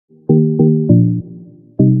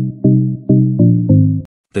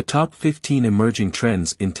The top 15 emerging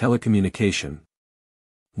trends in telecommunication.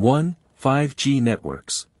 1. 5G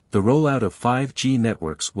networks. The rollout of 5G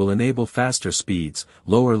networks will enable faster speeds,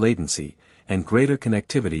 lower latency, and greater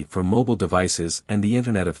connectivity for mobile devices and the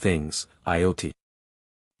Internet of Things, IoT.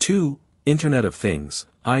 2. Internet of Things,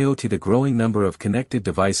 IoT. The growing number of connected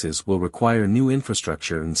devices will require new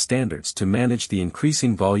infrastructure and standards to manage the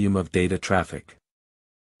increasing volume of data traffic.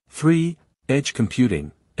 3. Edge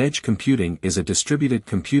computing. Edge computing is a distributed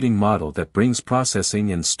computing model that brings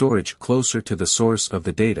processing and storage closer to the source of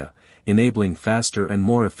the data, enabling faster and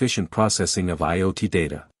more efficient processing of IoT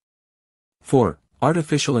data. 4.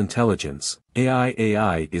 Artificial intelligence, AI.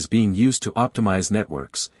 AI is being used to optimize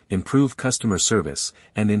networks, improve customer service,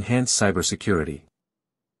 and enhance cybersecurity.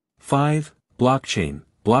 5. Blockchain.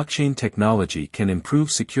 Blockchain technology can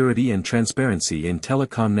improve security and transparency in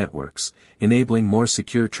telecom networks, enabling more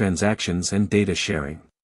secure transactions and data sharing.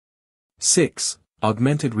 6.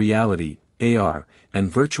 Augmented reality, AR,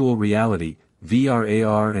 and virtual reality, VR.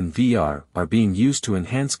 AR and VR are being used to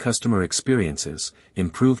enhance customer experiences,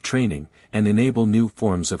 improve training, and enable new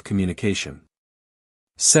forms of communication.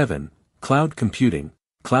 7. Cloud computing.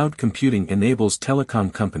 Cloud computing enables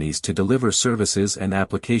telecom companies to deliver services and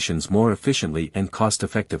applications more efficiently and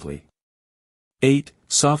cost-effectively. 8.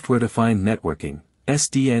 Software-defined networking.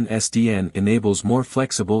 SDN. SDN enables more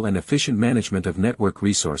flexible and efficient management of network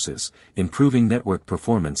resources, improving network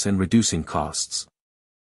performance and reducing costs.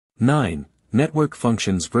 9. Network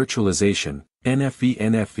functions virtualization. NFV.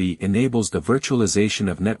 NFV enables the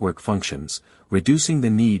virtualization of network functions, reducing the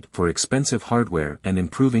need for expensive hardware and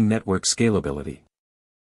improving network scalability.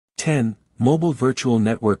 10. Mobile virtual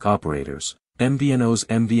network operators. MVNOs.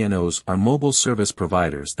 MVNOs are mobile service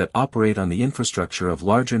providers that operate on the infrastructure of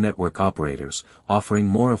larger network operators, offering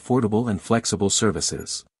more affordable and flexible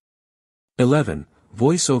services. 11.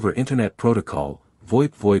 Voice over Internet Protocol.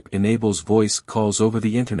 VoIP. VoIP enables voice calls over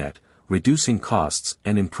the Internet, reducing costs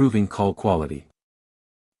and improving call quality.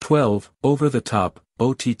 12. Over-the-top,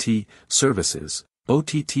 OTT, services.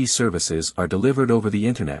 OTT services are delivered over the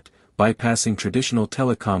Internet, bypassing traditional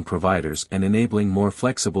telecom providers and enabling more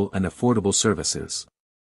flexible and affordable services.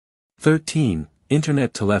 13.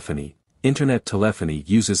 Internet telephony. Internet telephony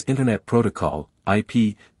uses Internet Protocol,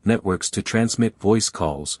 IP, networks to transmit voice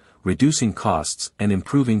calls, reducing costs and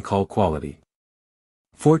improving call quality.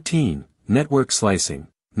 14. Network slicing.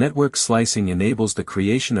 Network slicing enables the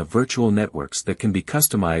creation of virtual networks that can be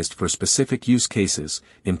customized for specific use cases,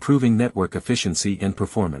 improving network efficiency and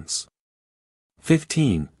performance.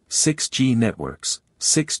 15. 6G networks.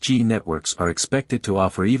 6G networks are expected to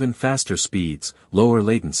offer even faster speeds, lower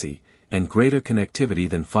latency, and greater connectivity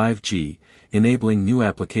than 5G, enabling new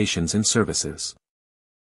applications and services.